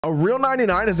A real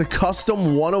 99 is a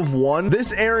custom 1/1.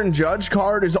 This Aaron Judge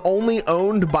card is only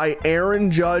owned by Aaron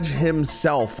Judge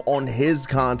himself on his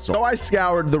console. So I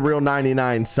scoured the real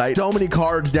 99 site. So many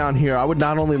cards down here I would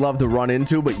not only love to run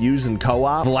into, but use in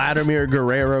co-op. Vladimir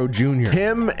Guerrero Jr.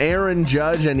 Him, Aaron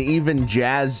Judge, and even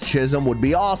Jazz Chisholm would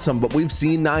be awesome, but we've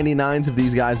seen 99s of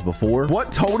these guys before.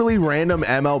 What totally random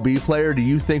MLB player do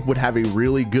you think would have a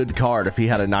really good card if he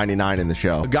had a 99 in the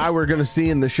show? A guy we're going to see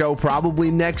in the show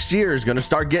probably next year is going to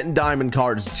start getting diamond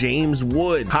cards. James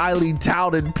Wood. Highly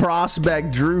touted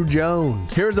prospect Drew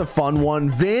Jones. Here's a fun one.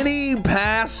 Vinny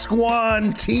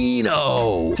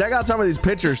Pasquantino. Check out some of these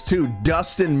pictures too.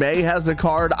 Dustin May has a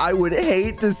card. I would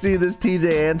hate to see this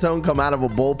TJ Antone come out of a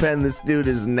bullpen. This dude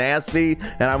is nasty,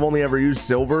 and I've only ever used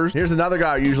silvers. Here's another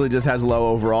guy who usually just has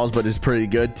low overalls, but is pretty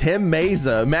good. Tim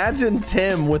Meza. Imagine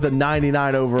Tim with a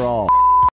 99 overall.